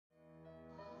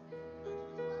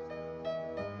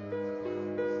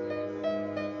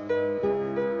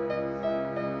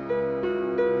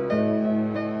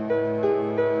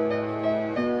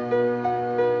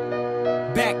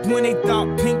when they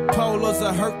thought pink polos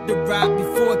would hurt the rock.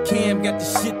 Before Cam got the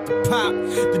shit to pop,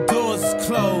 the doors is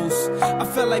closed. I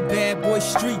felt like bad boy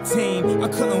street team, I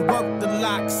couldn't work the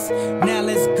locks. Now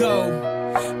let's go,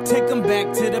 take them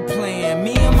back to the plan.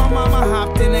 Me and my mama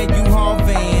hopped in that U-Haul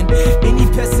van. Any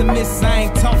pessimists, I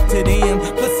ain't talk to them.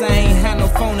 Plus I ain't had no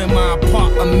phone in my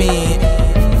apartment.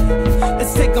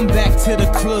 Let's take them back to the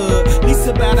club. At least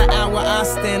about an hour I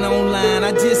stand online.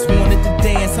 I just wanted to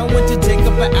dance. I went to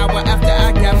Jacob an hour after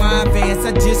I got my advance.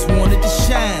 I just wanted to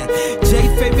shine. Jay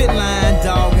favorite line,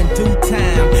 dog, in due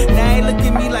time. Now they look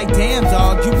at me like, damn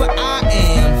dog, you what I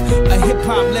am. A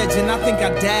hip-hop legend, I think I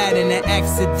died in an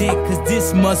accident, cause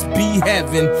this must be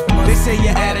heaven. They say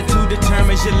your attitude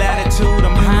determines your latitude.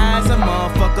 I'm high as a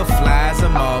motherfucker, fly as a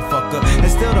motherfucker, and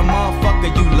still the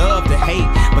motherfucker you love to hate,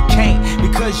 but can't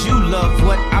because you love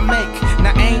what I make.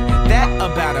 Now ain't that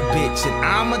about a bitch? And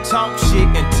I'ma talk shit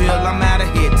until I'm out of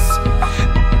hits.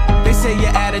 They say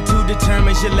your attitude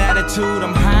determines your latitude.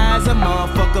 I'm high as a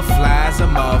motherfucker, fly as a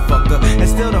motherfucker, and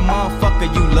still the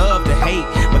motherfucker you love to hate,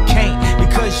 but can't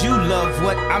because you love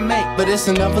what I make. But it's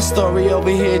another story over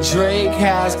here Drake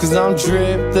has, cause I'm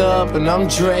dripped up and I'm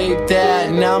draped out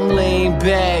and I'm lean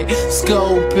back,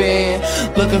 scoping,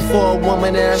 looking for a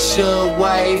woman that I should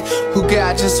wife, who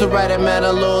got just the right amount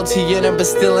of loyalty in her, but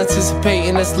still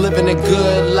anticipating us living a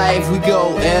good life. We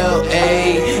go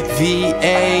L-A-V-A-N-Y-T-O,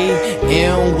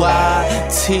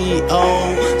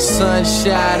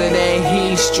 sunshine and that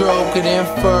heat stroke and them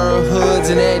fur hoods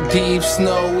and that deep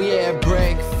snow. We had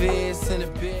breakfast in the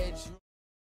bedroom.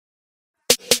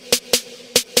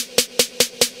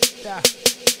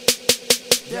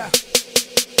 Yeah.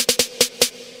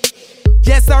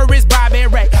 Yes, sir, it's Bobby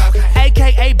Ray,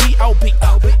 aka B.O.B.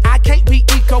 I can't be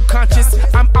eco-conscious,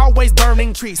 I'm always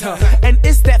burning trees, and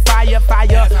it's that fire,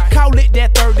 call it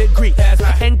that third degree,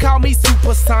 and call me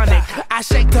supersonic, I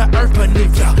shake the earth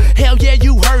beneath ya. Hell yeah,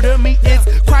 you heard of me, it's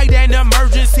quite an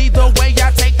emergency, the way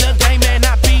I take the game and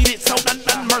I beat it so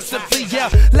unmercifully, yeah.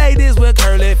 Ladies with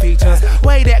curly features,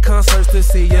 way that concerts to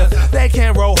see ya, they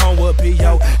can't roll home with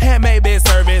P.O.